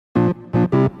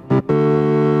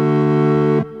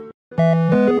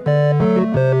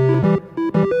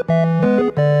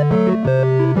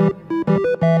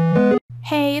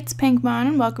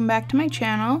welcome back to my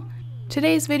channel.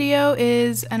 Today's video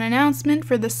is an announcement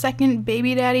for the second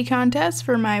baby daddy contest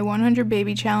for my 100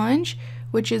 baby challenge,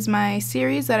 which is my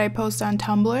series that I post on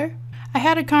Tumblr. I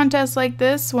had a contest like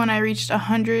this when I reached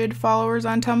 100 followers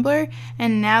on Tumblr,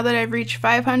 and now that I've reached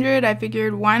 500, I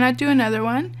figured why not do another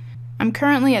one. I'm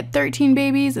currently at 13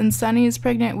 babies, and Sunny is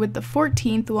pregnant with the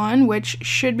 14th one, which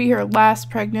should be her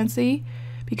last pregnancy,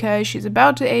 because she's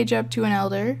about to age up to an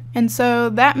elder. And so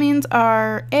that means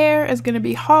our heir is going to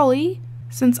be Holly,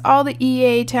 since all the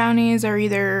EA townies are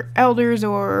either elders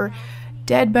or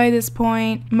dead by this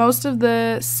point. Most of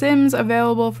the Sims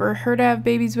available for her to have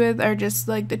babies with are just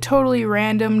like the totally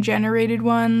random generated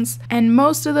ones, and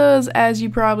most of those, as you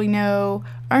probably know,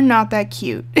 are not that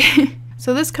cute.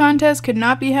 So this contest could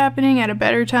not be happening at a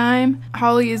better time.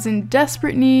 Holly is in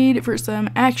desperate need for some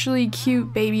actually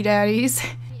cute baby daddies.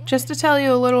 Just to tell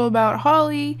you a little about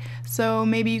Holly, so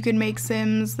maybe you could make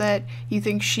Sims that you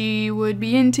think she would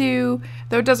be into,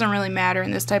 though it doesn't really matter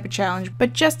in this type of challenge,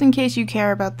 but just in case you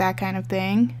care about that kind of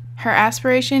thing. Her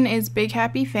aspiration is Big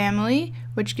Happy Family,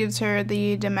 which gives her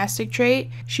the domestic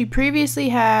trait. She previously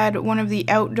had one of the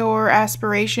outdoor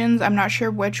aspirations, I'm not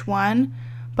sure which one,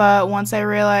 but once I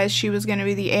realized she was going to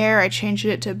be the heir, I changed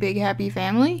it to Big Happy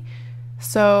Family.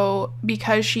 So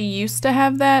because she used to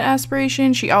have that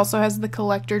aspiration, she also has the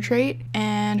collector trait,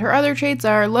 and her other traits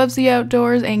are loves the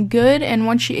outdoors and good, and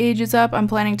once she ages up, I'm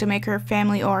planning to make her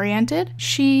family oriented.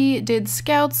 She did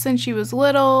scouts since she was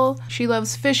little. She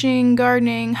loves fishing,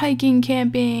 gardening, hiking,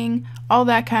 camping, all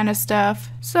that kind of stuff.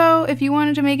 So if you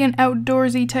wanted to make an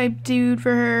outdoorsy type dude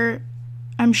for her,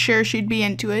 I'm sure she'd be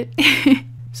into it.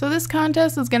 So this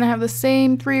contest is going to have the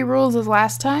same 3 rules as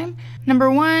last time. Number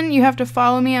 1, you have to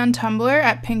follow me on Tumblr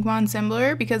at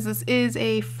Pinkmon because this is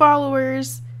a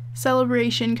followers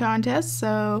celebration contest,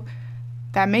 so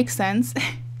that makes sense.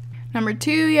 Number 2,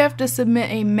 you have to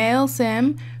submit a male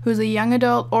sim who's a young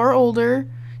adult or older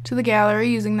to the gallery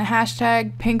using the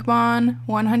hashtag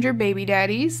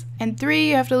Pinkmon100babydaddies. And 3,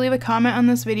 you have to leave a comment on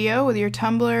this video with your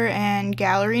Tumblr and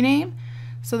gallery name,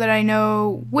 so that I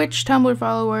know which Tumblr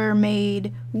follower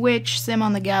made which sim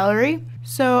on the gallery,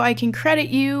 so I can credit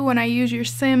you when I use your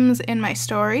sims in my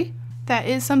story. That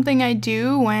is something I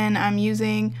do when I'm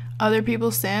using other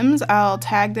people's sims. I'll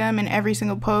tag them in every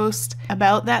single post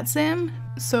about that sim.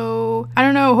 So, I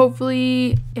don't know,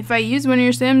 hopefully if I use one of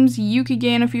your sims, you could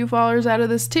gain a few followers out of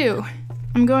this too.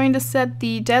 I'm going to set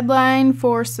the deadline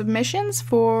for submissions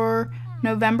for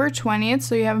November 20th,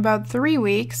 so you have about 3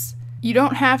 weeks. You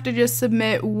don't have to just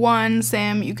submit one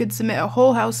sim, you could submit a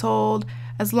whole household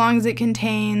as long as it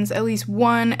contains at least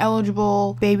one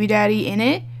eligible baby daddy in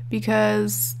it,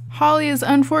 because Holly is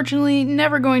unfortunately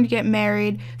never going to get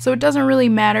married, so it doesn't really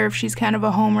matter if she's kind of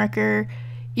a homewrecker,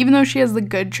 even though she has the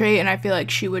good trait, and I feel like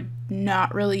she would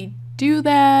not really do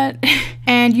that.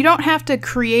 And you don't have to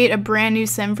create a brand new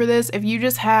sim for this. If you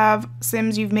just have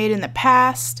sims you've made in the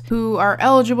past who are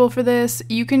eligible for this,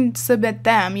 you can submit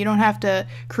them. You don't have to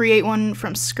create one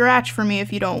from scratch for me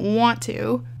if you don't want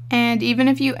to. And even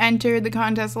if you entered the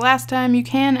contest last time, you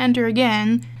can enter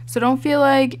again, so don't feel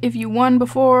like if you won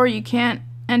before, you can't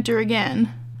enter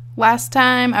again. Last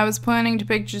time I was planning to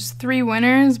pick just 3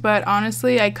 winners, but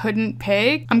honestly I couldn't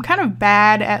pick. I'm kind of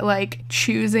bad at like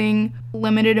choosing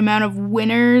limited amount of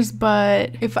winners,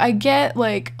 but if I get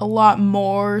like a lot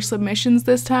more submissions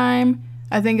this time,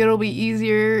 I think it'll be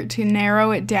easier to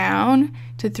narrow it down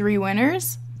to 3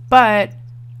 winners. But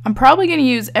I'm probably going to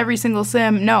use every single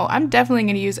sim. No, I'm definitely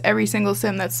going to use every single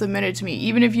sim that's submitted to me,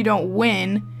 even if you don't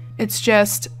win. It's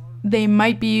just they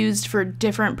might be used for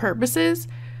different purposes.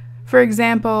 For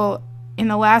example, in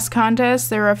the last contest,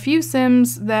 there were a few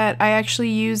sims that I actually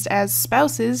used as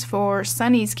spouses for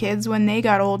Sunny's kids when they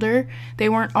got older. They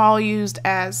weren't all used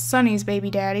as Sunny's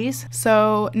baby daddies.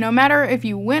 So no matter if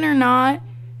you win or not,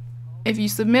 if you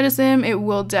submit a sim, it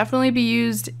will definitely be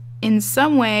used in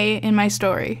some way in my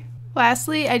story.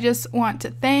 Lastly, I just want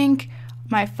to thank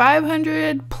my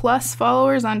 500 plus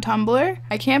followers on Tumblr.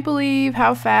 I can't believe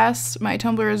how fast my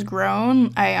Tumblr has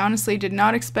grown. I honestly did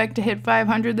not expect to hit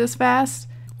 500 this fast,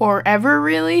 or ever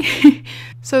really.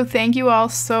 So thank you all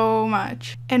so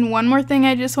much. And one more thing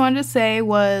I just wanted to say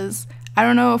was, I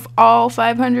don't know if all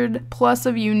 500 plus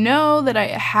of you know that I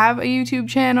have a YouTube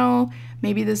channel.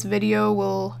 Maybe this video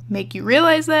will make you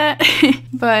realize that,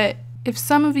 but if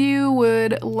some of you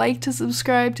would like to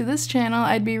subscribe to this channel,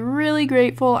 I'd be really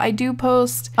grateful. I do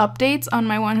post updates on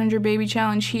my 100 baby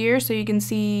challenge here, so you can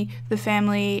see the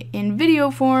family in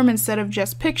video form instead of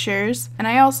just pictures. And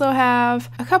I also have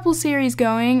a couple series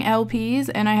going, LPs,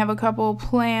 and I have a couple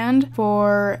planned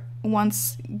for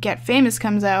once Get Famous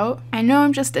comes out. I know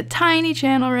I'm just a tiny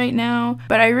channel right now,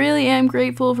 but I really am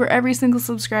grateful for every single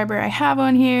subscriber I have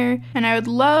on here, and I would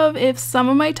love if some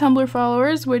of my Tumblr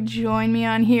followers would join me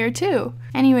on here too.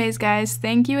 Anyways guys,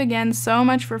 thank you again so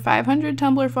much for 500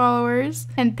 Tumblr followers,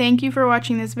 and thank you for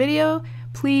watching this video.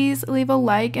 Please leave a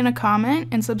like and a comment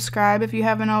and subscribe if you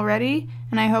haven't already,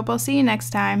 and I hope I'll see you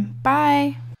next time.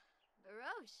 Bye!